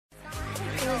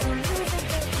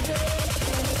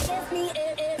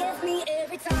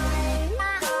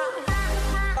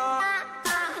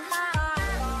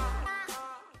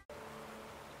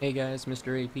Hey guys,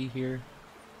 Mr. AP here,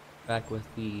 back with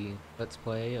the Let's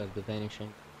Play of the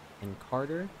Vanishing in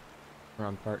Carter. We're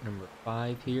on part number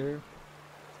 5 here.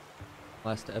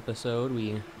 Last episode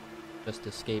we just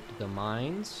escaped the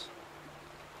mines.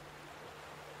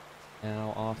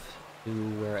 Now off to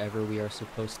wherever we are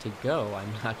supposed to go.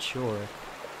 I'm not sure.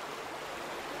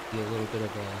 Be a little bit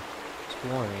of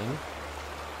exploring.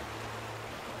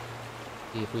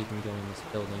 See if we can go in this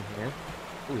building here.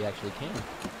 Oh, we actually can.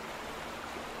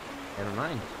 Never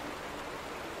mind.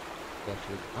 We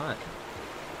actually can't.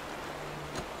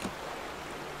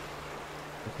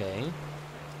 Okay.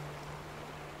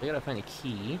 We gotta find a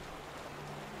key.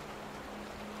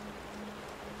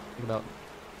 I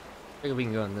think we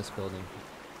can go in this building.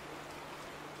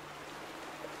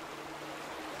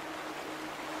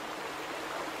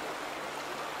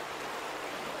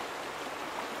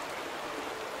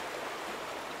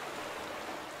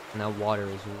 Now water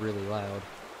is really loud.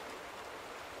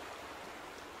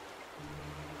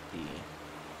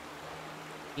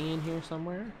 Key in here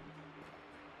somewhere?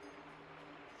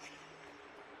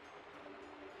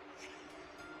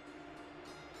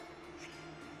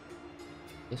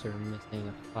 Guess we're missing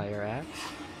a fire axe.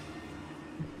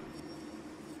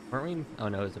 Weren't we? Oh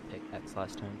no, it was a pickaxe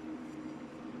last time.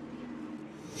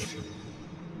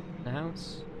 The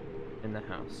house? In the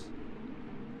house.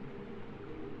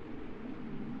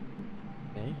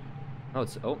 Okay. Oh,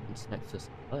 it's next to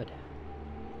some blood.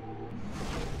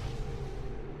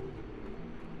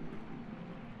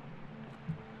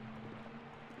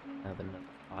 Have another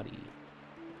body.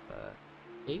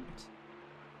 8.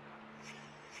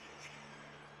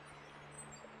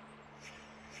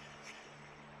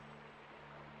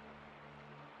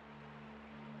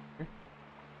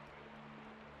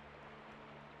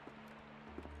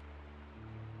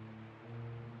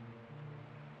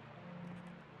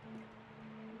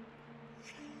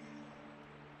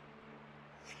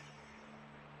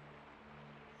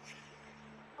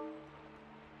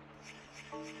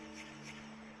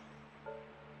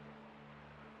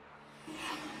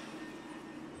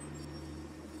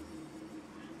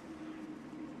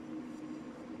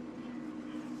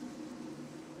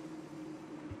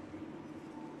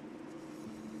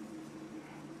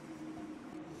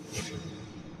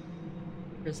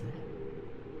 Where's that?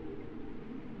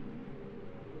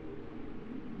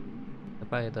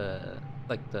 By the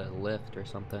lift or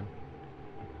something.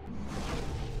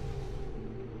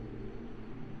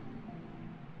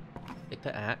 Take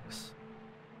the axe.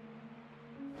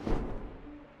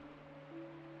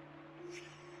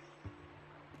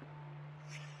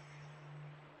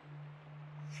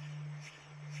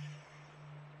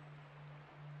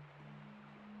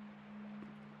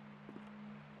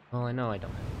 Well, I know I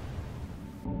don't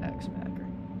have axe back.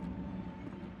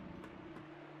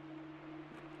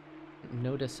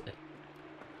 Notice it.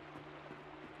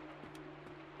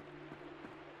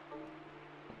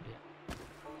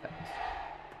 Yeah.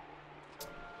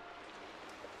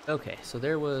 Okay, so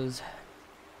there was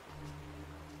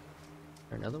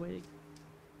another way,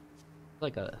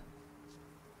 like a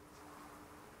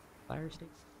fire station.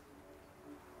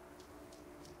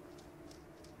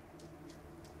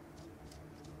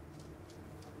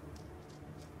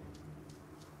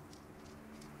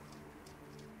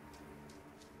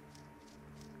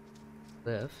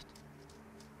 Lift.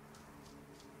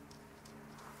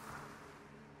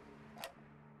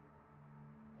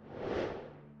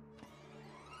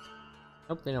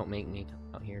 Hope they don't make me come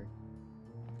out here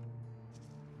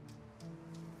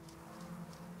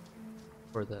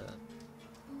for the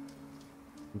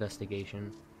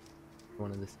investigation.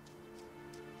 One of this.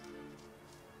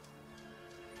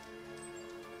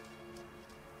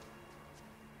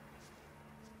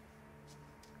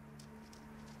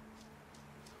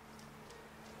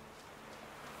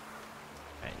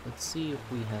 Let's see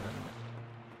if we have an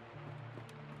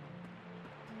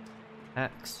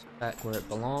axe back where it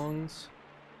belongs.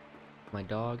 My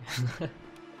dog.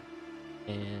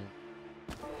 And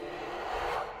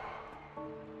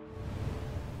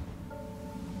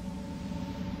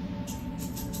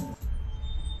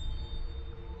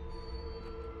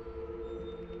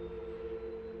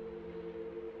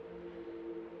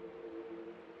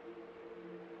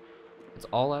it's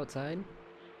all outside?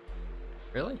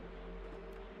 Really?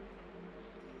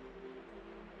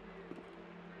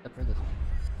 Except for this one.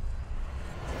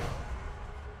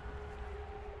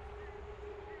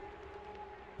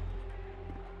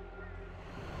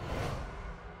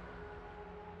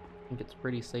 I think it's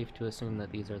pretty safe to assume that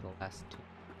these are the last two.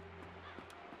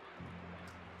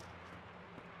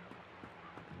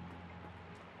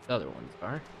 The other ones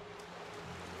are.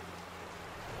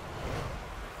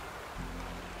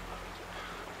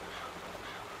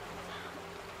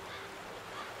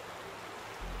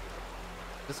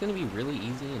 this gonna be really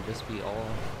easy and just be all...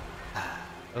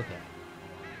 Okay.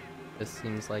 This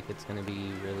seems like it's gonna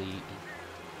be really easy.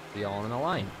 Be all in a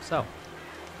line. So.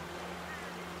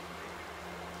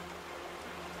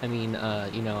 I mean,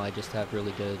 you know, I just have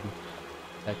really good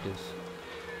detective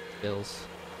skills.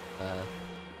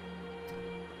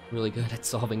 Really good at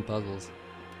solving puzzles.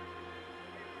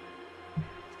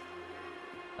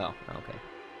 Oh, okay.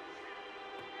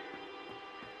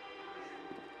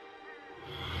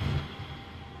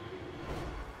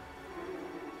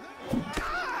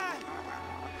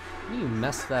 You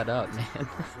messed that up, man.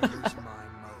 Where's my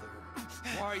mother?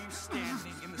 Why are you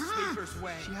standing in the sleeper's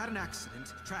way? She had an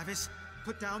accident. Travis,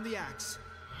 put down the axe.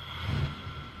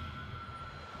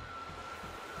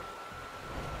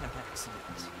 An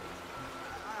accident.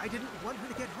 I didn't want her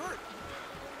to get hurt.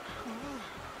 Oh,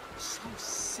 so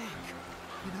sick.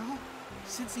 You know?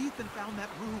 Since Ethan found that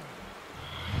room.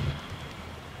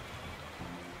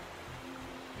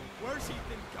 Where's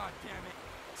Ethan, goddammit?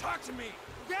 Talk to me!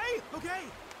 Okay, okay.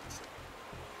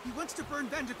 He wants to burn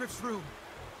Vandergrift's room.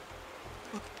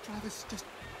 Look, Travis,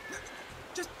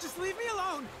 just leave me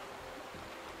alone.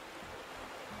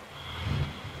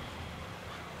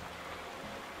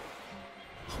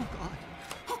 Oh God.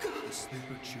 Oh God. The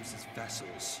sleeper chooses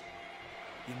vessels.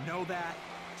 You know that?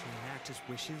 To enact his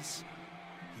wishes,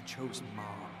 he chose Mom.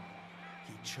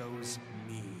 He chose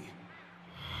me.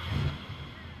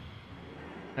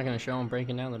 Not gonna show him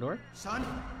breaking down the door? Son,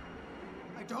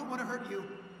 I don't want to hurt you.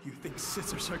 You think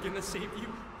scissors are gonna save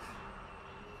you?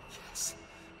 Yes.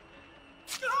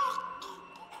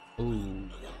 Ooh.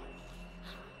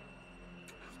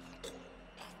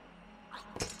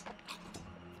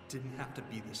 Didn't have to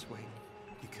be this way.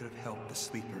 You could have helped the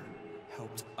sleeper,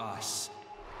 helped us.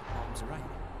 Mom's right.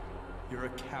 You're a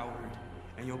coward,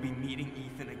 and you'll be meeting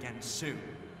Ethan again soon.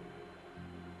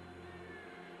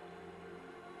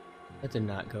 That did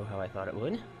not go how I thought it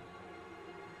would.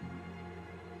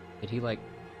 Did he, like,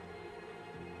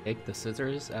 take the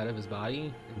scissors out of his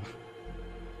body and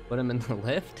put him in the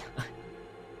lift?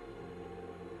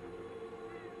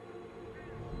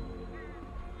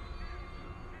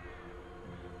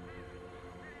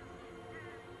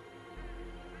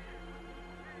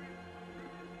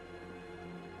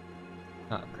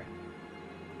 Oh, crap.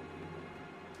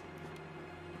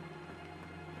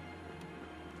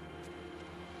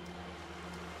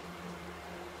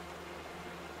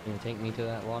 Gonna take me to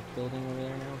that locked building over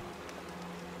there now?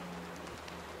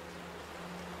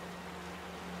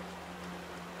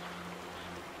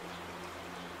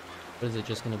 What, is it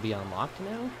just gonna be unlocked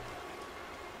now?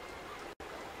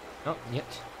 Oh, yep.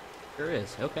 Sure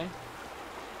is. Okay.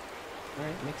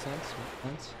 Alright, makes sense.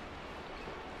 Makes sense.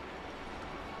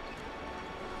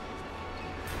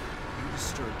 You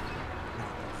disturbed me.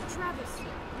 Travis,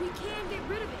 we can get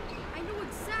rid of it. I know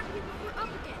exactly what we're up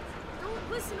against.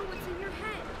 Don't listen to what's in your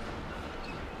head.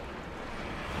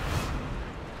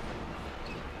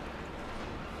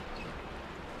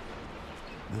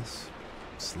 This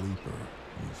sleeper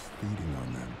was feeding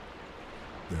on them.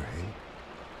 Their hate,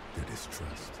 their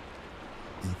distrust.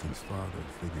 Ethan's father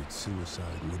figured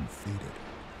suicide wouldn't feed it,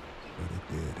 but it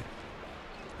did.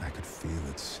 I could feel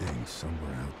it sitting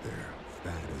somewhere out there,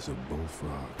 fat as a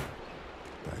bullfrog,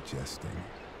 digesting.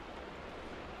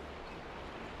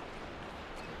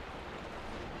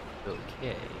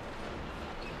 Okay.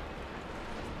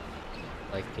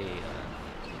 Like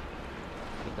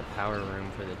like the power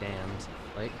room for the dams.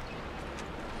 Like,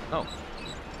 oh,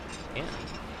 yeah.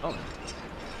 Oh.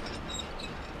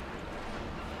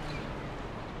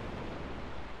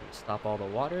 Stop all the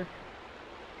water.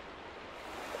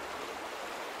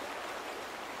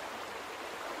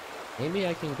 Maybe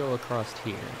I can go across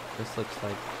here. This looks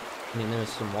like, I mean, there's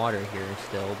some water here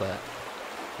still, but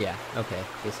yeah, okay,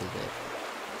 this is it.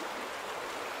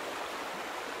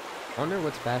 I wonder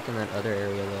what's back in that other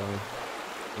area, though.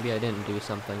 Maybe I didn't do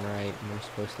something right, and there's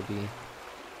supposed to be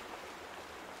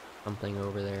something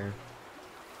over there.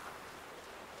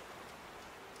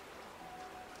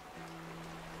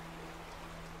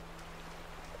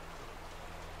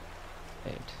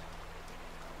 Right.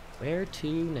 Where to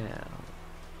now?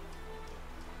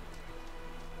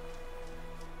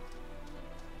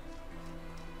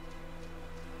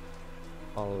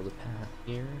 Follow the path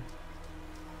here.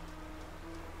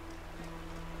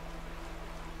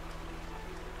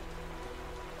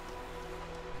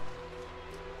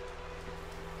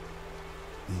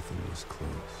 Ethan was close.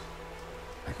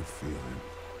 I could feel him.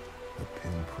 A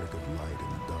pinprick of light in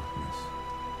the darkness.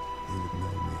 He would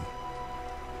know me.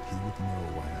 He would know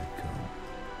why I'd come.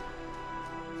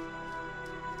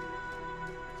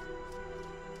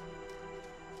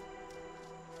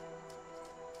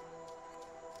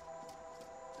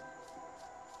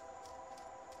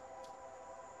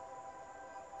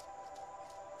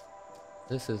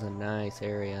 This is a nice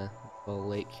area. Little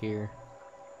lake here.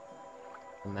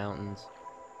 The mountains.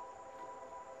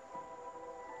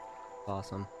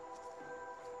 Awesome.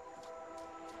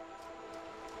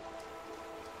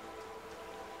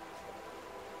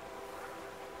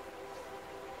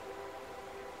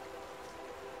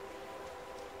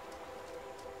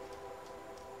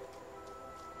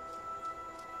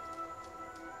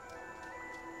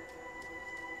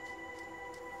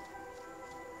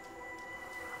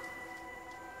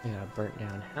 I got a burnt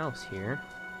down house here.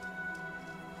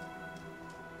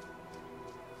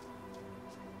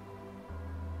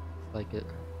 Like it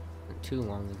wasn't too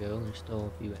long ago, there's still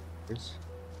a few acres.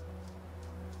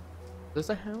 Is this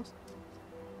a house?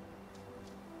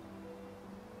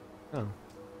 Oh.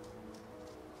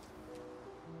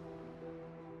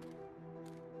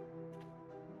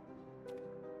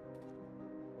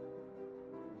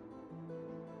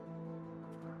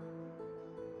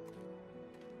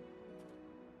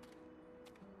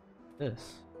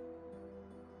 This.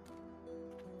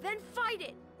 Then fight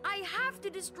it! I have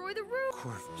to destroy the roof!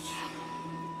 Corvus,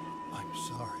 I'm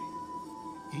sorry.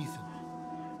 Ethan,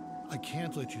 I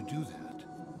can't let you do that.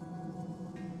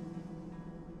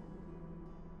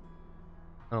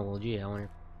 Oh, well, gee, I wonder.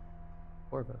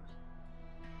 Corvus.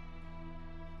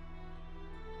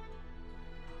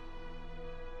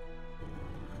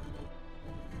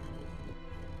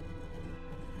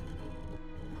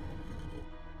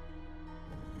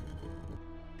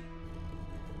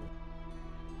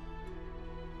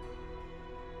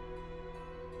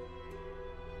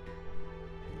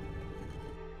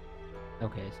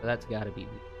 Okay, so that's gotta be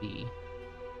B.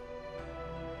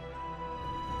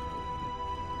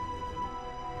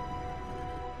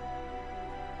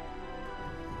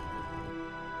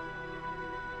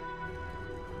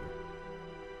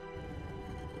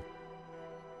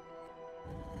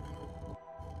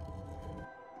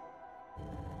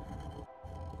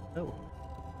 Oh.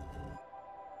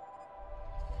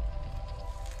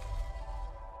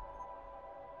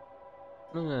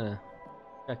 I'm gonna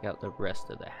check out the rest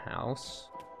of the house.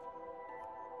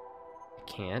 I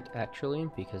can't, actually,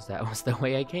 because that was the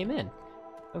way I came in.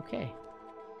 Okay.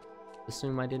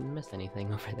 Assume I didn't miss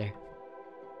anything over there.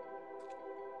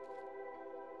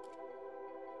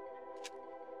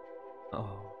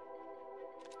 Oh.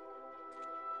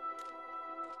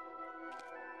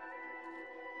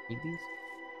 Read these?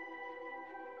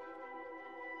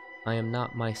 I am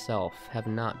not myself, have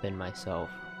not been myself.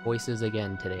 Voices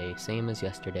again today, same as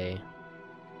yesterday.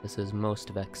 This is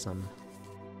most vexum.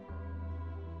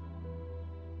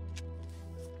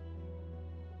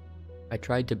 I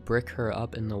tried to brick her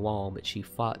up in the wall, but she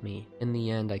fought me. In the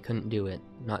end, I couldn't do it.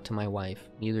 Not to my wife.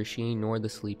 Neither she nor the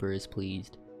sleeper is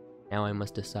pleased. Now I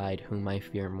must decide whom I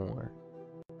fear more.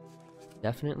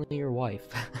 Definitely your wife.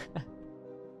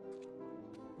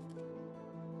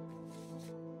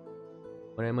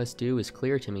 What I must do is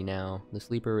clear to me now. The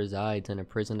sleeper resides in a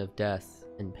prison of death,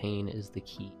 and pain is the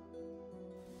key.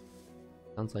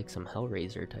 Sounds like some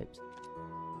Hellraiser types.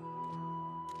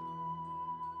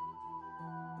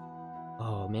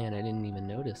 Oh man, I didn't even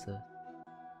notice this.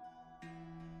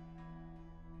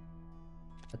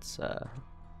 That's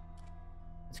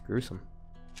gruesome.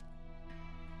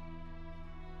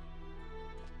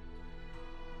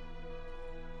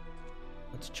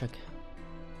 Let's check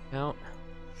out.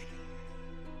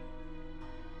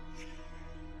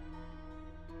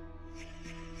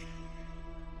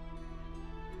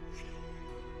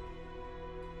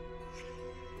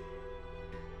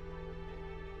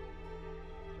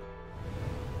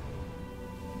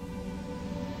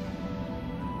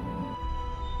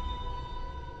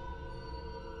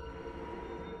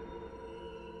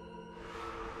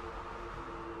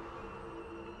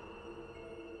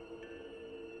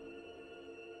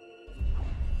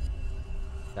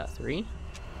 Got 3.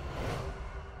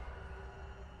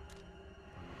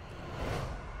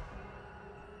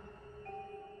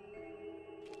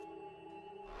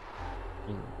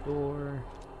 In the door.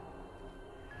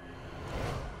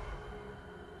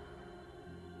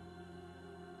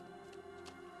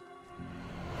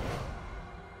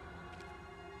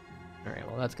 Alright,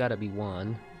 well that's gotta be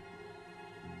 1.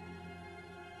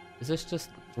 Is this just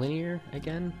linear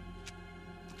again?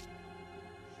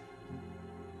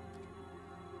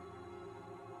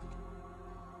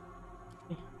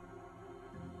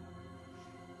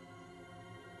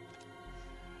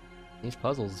 These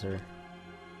puzzles are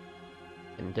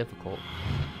getting difficult.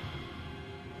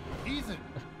 Ethan,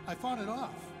 I fought it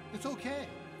off. It's okay.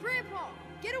 Grandpa,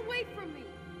 get away from me!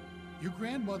 Your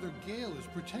grandmother, Gail, is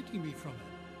protecting me from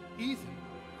it. Ethan,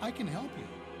 I can help you.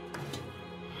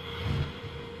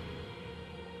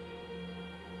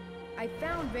 I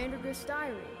found Vandergrift's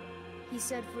diary. He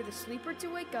said for the sleeper to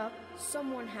wake up,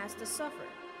 someone has to suffer.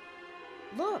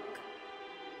 Look!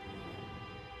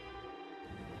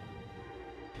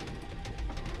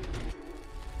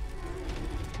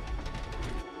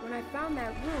 When I found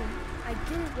that room, I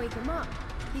didn't wake him up.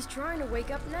 He's trying to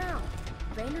wake up now.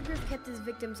 Vandergrift kept his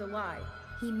victims alive.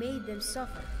 He made them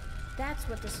suffer. That's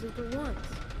what the sleeper wants.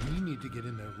 We need to get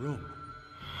in their room.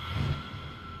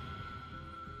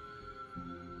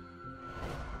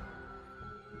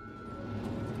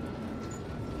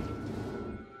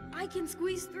 I can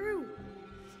squeeze through.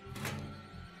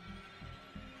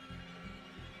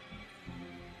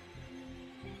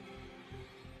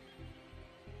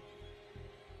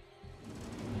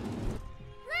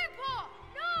 Grandpa,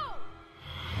 no!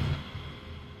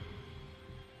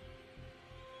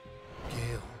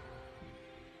 Gale,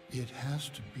 it has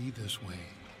to be this way.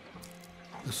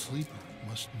 The sleeper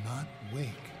must not wake.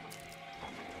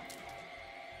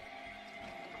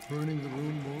 Burning the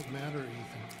room won't matter,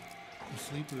 Ethan. The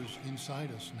sleeper's inside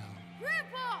us now.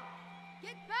 Grandpa!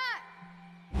 Get back!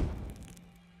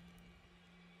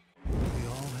 We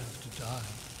all have to die.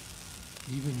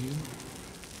 Even you.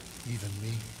 Even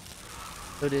me.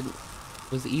 So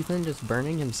was Ethan just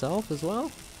burning himself as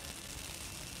well?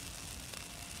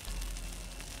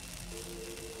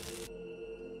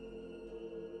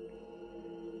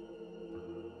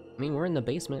 I mean, we're in the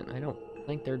basement. I don't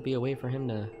think there'd be a way for him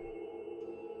to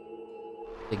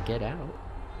get out.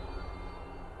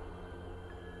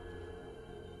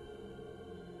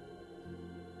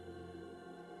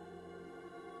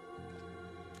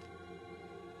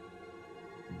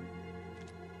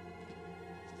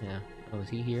 Yeah. Oh, is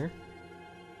he here?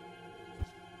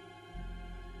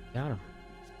 Got him.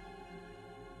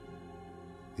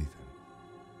 Ethan,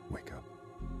 wake up.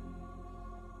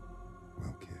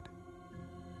 Well, kid,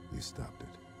 you stopped it.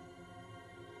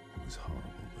 It was horrible,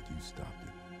 but you stopped it.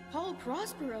 Paul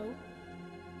Prospero?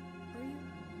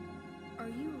 Are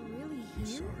you really I'm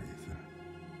here? sorry, Ethan.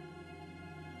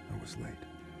 I was late.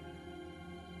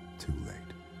 Too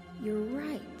late. You're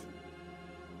right.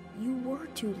 You were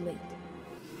too late.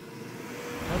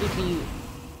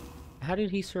 How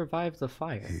did he survive the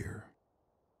fire? Here.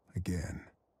 Again.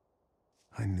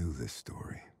 I knew this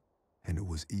story. And it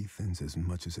was Ethan's as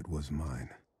much as it was mine.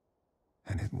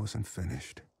 And it wasn't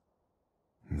finished.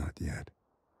 Not yet.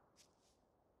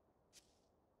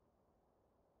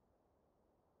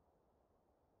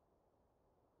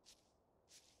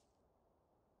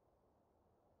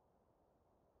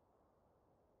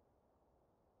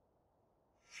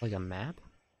 Like a map?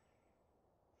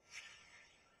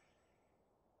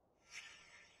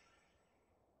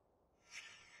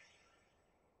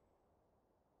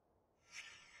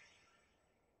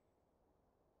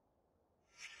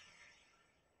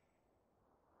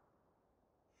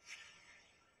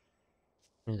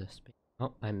 There's a space.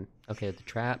 Oh, I'm okay. The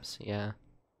traps, yeah.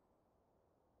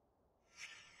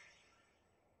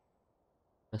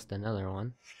 Missed another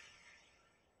one.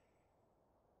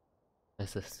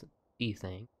 That's a C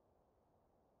thing.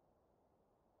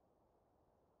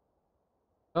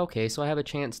 Okay, so I have a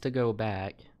chance to go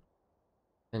back,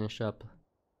 finish up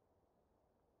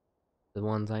the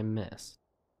ones I missed.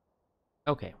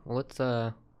 Okay, well let's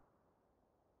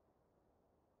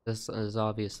this is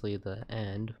obviously the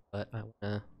end, but I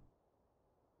wanna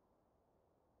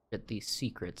get these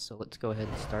secrets, so let's go ahead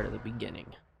and start at the beginning.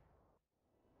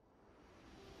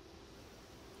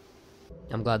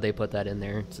 I'm glad they put that in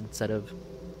there instead of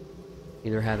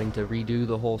either having to redo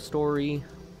the whole story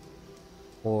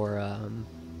or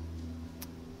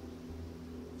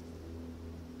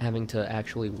having to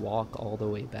actually walk all the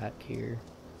way back here.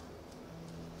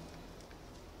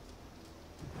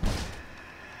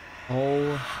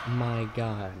 Oh my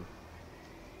god.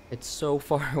 It's so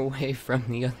far away from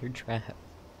the other trap.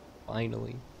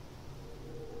 Finally.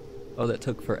 Oh, that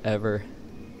took forever.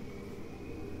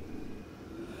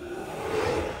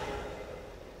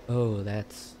 Oh,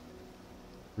 that's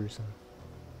gruesome.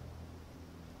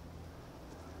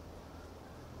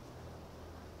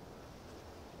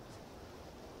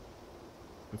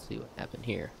 Let's see what happened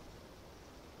here.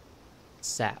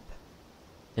 Sap.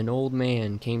 An old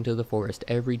man came to the forest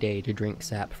every day to drink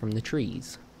sap from the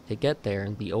trees. To get there,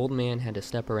 the old man had to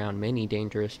step around many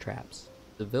dangerous traps.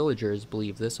 The villagers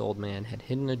believed this old man had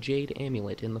hidden a jade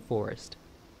amulet in the forest.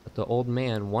 But the old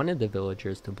man wanted the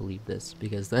villagers to believe this,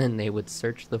 because then they would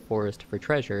search the forest for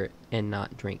treasure and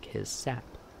not drink his sap.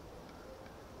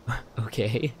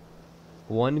 Okay.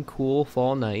 One cool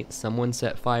fall night, someone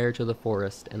set fire to the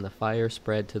forest, and the fire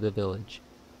spread to the village.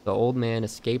 The old man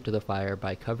escaped the fire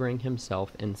by covering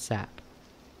himself in sap.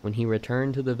 When he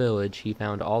returned to the village, he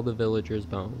found all the villagers'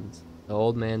 bones. The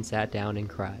old man sat down and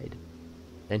cried.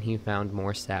 Then he found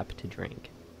more sap to drink.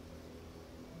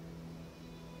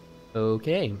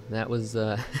 Okay, that was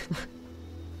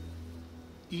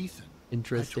Ethan,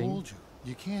 interesting. I told you,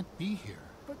 you can't be here.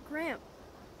 But Gramp,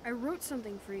 I wrote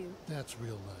something for you. That's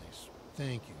real nice.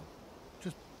 Thank you.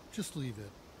 Just leave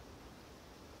it.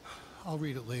 I'll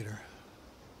read it later.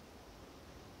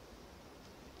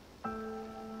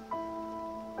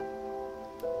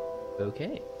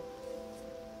 Okay.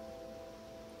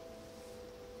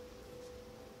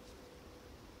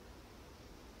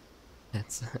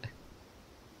 That's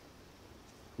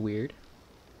weird.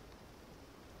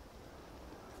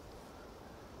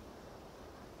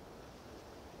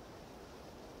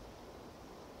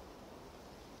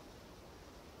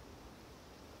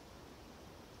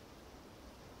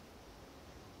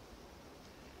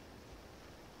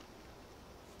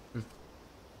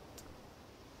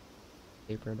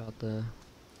 Paper about the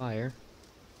fire.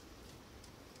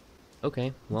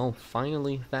 Okay, well,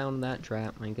 finally found that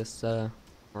trap. I guess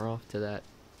we're off to that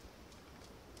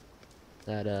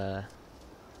I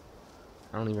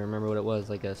don't even remember what it was,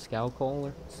 like a cow skull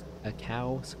or a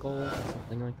cow skull or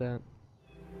something like that.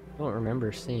 I don't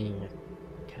remember seeing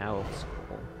a cow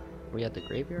skull. Were we at the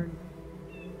graveyard?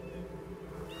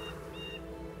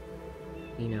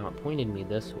 See, now it pointed me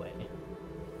this way.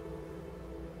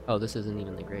 Oh, this isn't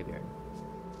even the graveyard.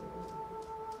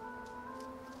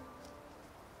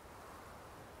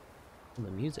 Oh,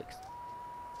 the music's...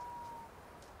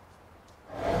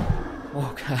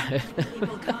 Oh god.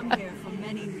 People come here for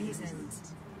many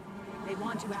reasons. They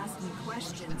want to ask me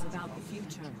questions about the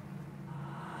future.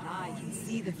 But I can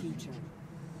see the future.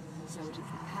 So it is the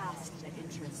past that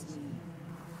interests me.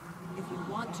 If you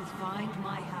want to find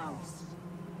my house,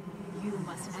 you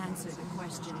must answer the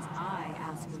questions I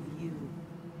ask of you.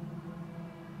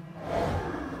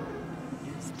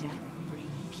 Does death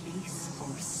bring peace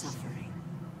or suffering?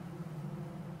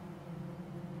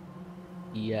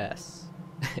 Yes.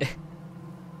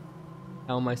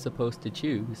 How am I supposed to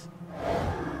choose?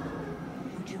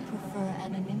 Would you prefer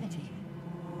anonymity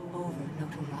over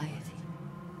notoriety?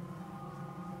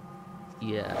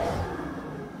 Yes.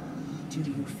 Do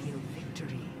you feel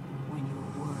victory when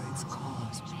your words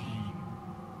cause pain?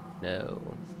 No.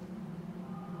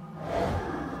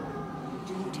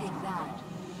 Do you take that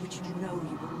which you know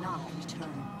you will not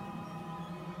return?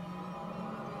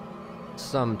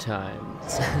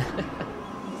 Sometimes.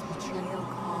 Is betrayal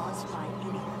caused by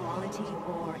inequality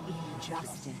or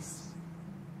injustice?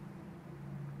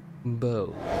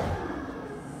 Both.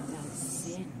 Does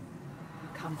sin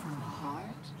come from the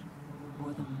heart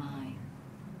or the mind?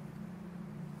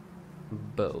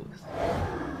 Both.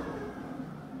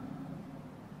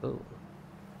 Oh.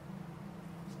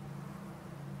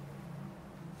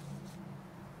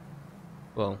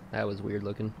 Well, that was weird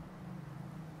looking.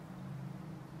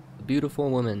 A beautiful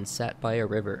woman sat by a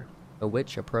river. A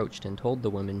witch approached and told the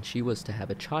woman she was to have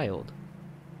a child.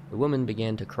 The woman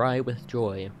began to cry with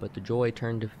joy, but the joy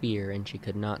turned to fear and she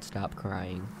could not stop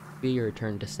crying. Fear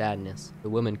turned to sadness. The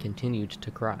woman continued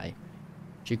to cry.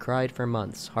 She cried for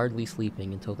months, hardly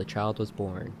sleeping until the child was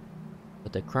born.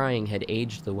 But the crying had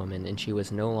aged the woman and she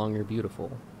was no longer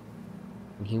beautiful.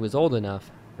 When he was old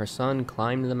enough, her son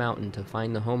climbed the mountain to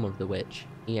find the home of the witch.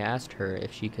 He asked her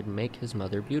if she could make his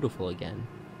mother beautiful again.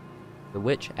 The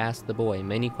witch asked the boy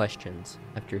many questions.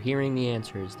 After hearing the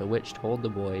answers, the witch told the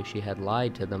boy she had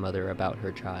lied to the mother about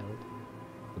her child.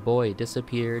 The boy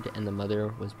disappeared and the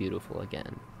mother was beautiful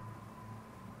again.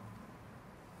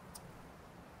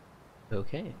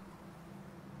 Okay.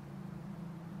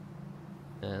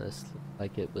 This looked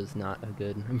like it was not a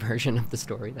good version of the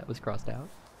story that was crossed out.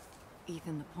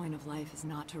 Ethan, the point of life is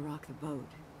not to rock the boat.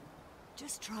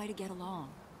 Just try to get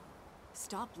along.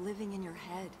 Stop living in your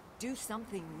head. Do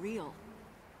something real.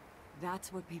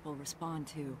 That's what people respond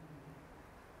to.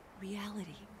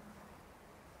 Reality.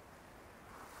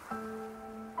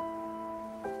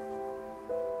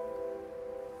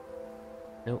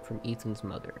 Note from Ethan's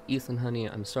mother. Ethan, honey,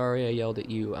 I'm sorry I yelled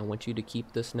at you. I want you to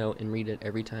keep this note and read it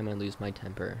every time I lose my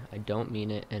temper. I don't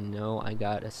mean it, and no, I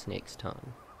got a snake's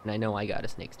tongue. And I know I got a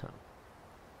snake's tongue.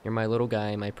 You're my little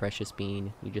guy, my precious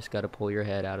bean. You just gotta pull your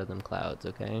head out of them clouds,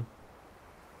 okay?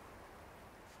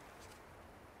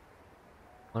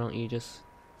 Why don't you just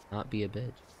not be a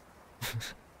bitch?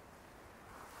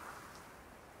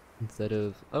 Instead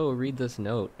of, oh, read this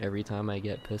note every time I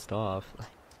get pissed off.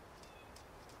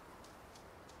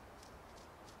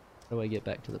 How do I get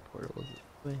back to the portal? Is it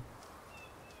this way?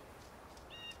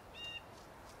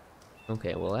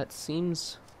 Okay, well that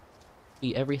seems to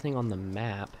be everything on the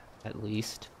map, at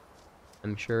least.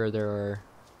 I'm sure there are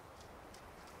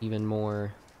even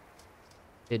more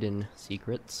hidden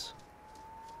secrets.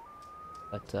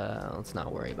 But let's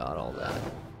not worry about all that.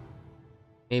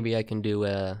 Maybe I can do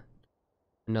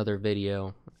another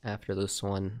video after this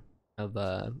one of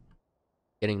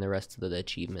getting the rest of the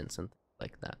achievements and things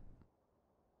like that.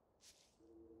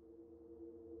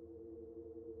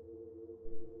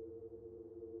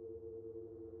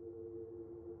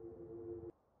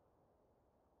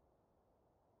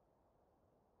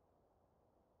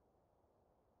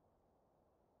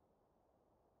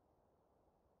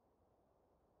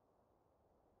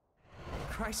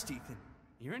 Christ, Ethan,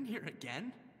 you're in here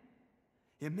again?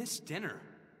 You missed dinner.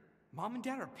 Mom and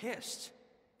Dad are pissed.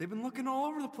 They've been looking all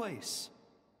over the place.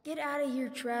 Get out of here,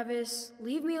 Travis.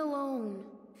 Leave me alone.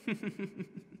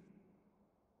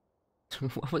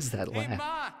 What was that laugh? Hey,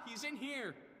 Ma, he's in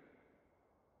here.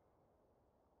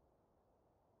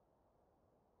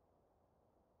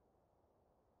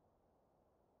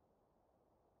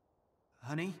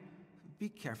 Honey, be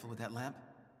careful with that lamp.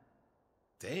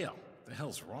 Dale, the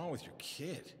hell's wrong with your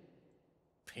kid?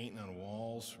 Painting on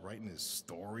walls, writing his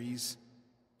stories.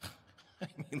 I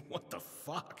mean, what the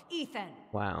fuck? Ethan!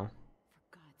 Wow.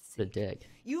 For God's The sake. dick.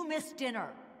 You missed dinner.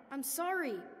 I'm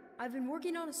sorry. I've been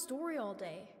working on a story all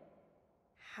day.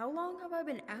 How long have I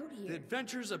been out The here?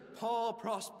 Adventures of Paul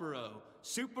Prospero,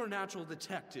 supernatural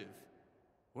detective.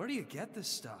 Where do you get this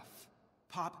stuff?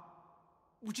 Pop,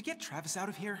 would you get Travis out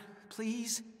of here,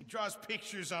 please? He draws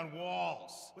pictures on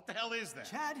walls. What the hell is that?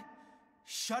 Chad,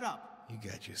 shut up. You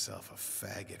got yourself a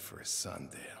faggot for a son,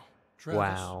 Dale. Travis,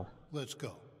 Wow. let's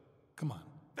go. Come on.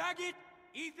 Faggot!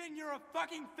 Ethan, you're a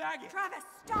fucking faggot! Travis,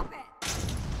 stop it!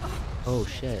 Oh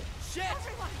shit. Shit!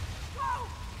 Everyone, go!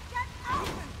 Get out!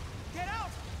 Get out!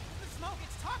 The smoke,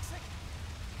 it's toxic!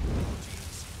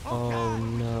 Oh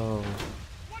no.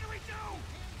 What do we do?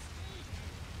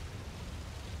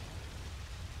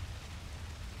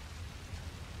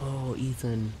 Oh,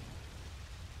 Ethan.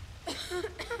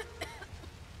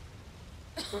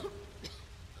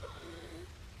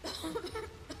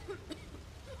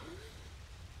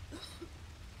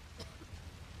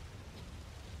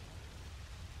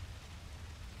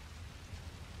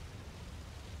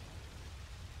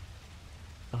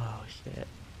 Oh shit.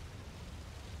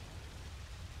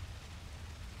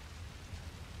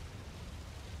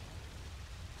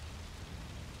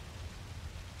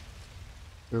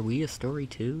 Were we a story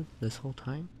too this whole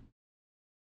time?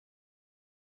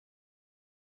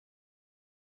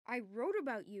 I wrote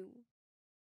about you,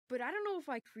 but I don't know if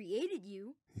I created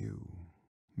you. You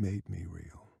made me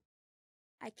real.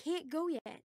 I can't go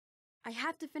yet. I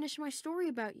have to finish my story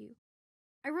about you.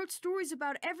 I wrote stories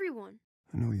about everyone.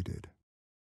 I know you did.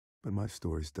 But my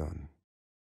story's done.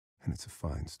 And it's a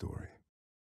fine story.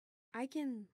 I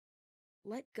can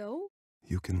let go?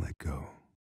 You can let go.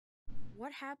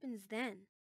 What happens then?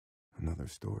 Another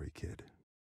story, kid.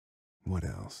 What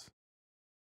else?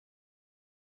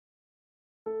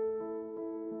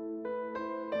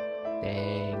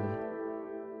 Dang.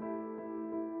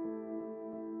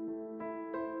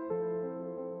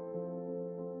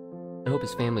 I hope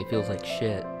his family feels like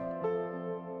shit.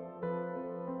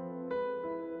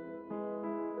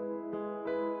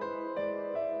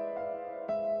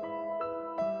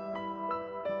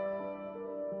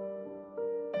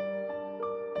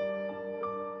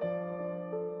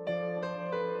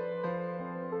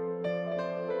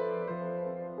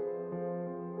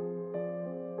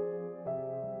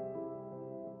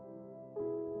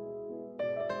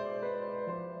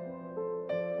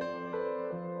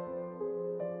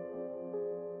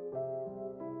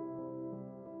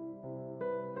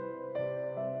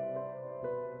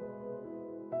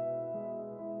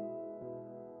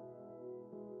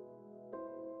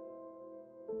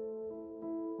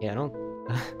 Yeah, I don't...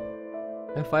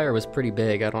 That fire was pretty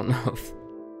big. I don't know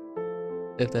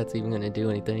if that's even gonna do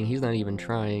anything. He's not even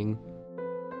trying.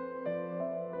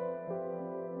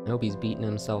 I hope he's beating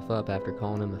himself up after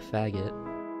calling him a faggot.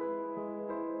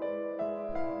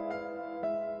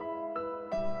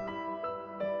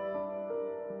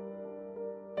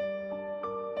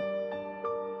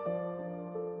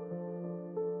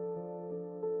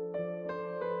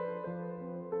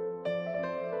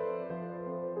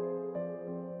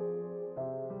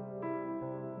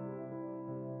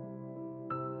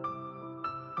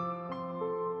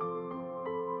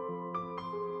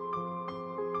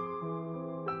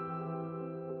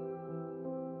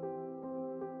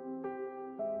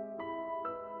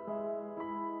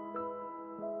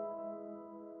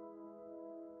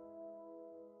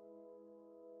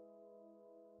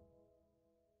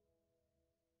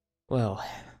 Well,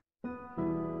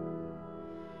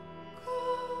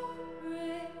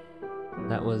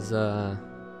 that was a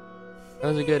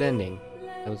good ending.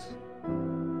 That was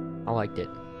I liked it.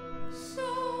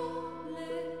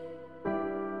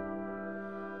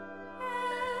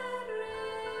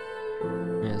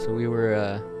 Yeah, so we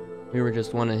were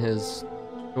just one of his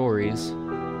stories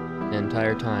the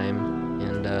entire time,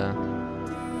 and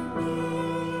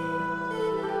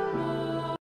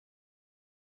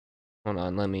hold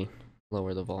on, let me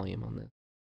lower the volume on this.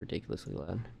 Ridiculously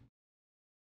loud.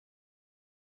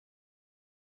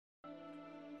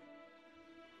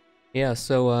 Yeah,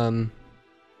 so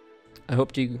I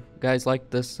hope you guys liked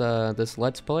this this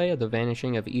Let's Play of the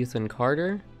Vanishing of Ethan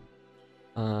Carter.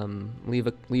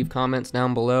 Leave comments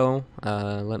down below.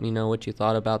 Let me know what you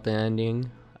thought about the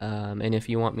ending. And if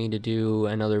you want me to do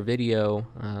another video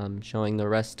showing the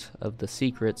rest of the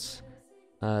secrets,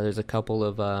 there's a couple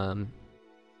of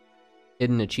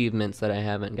hidden achievements that I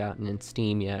haven't gotten in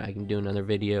Steam yet. I can do another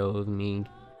video of me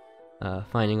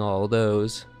finding all of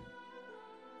those.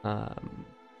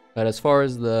 But as far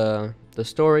as the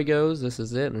story goes, this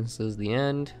is it, and this is the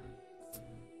end.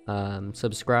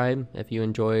 Subscribe if you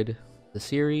enjoyed the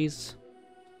series,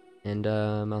 and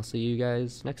I'll see you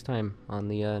guys next time on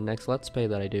the next Let's Play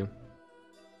that I do.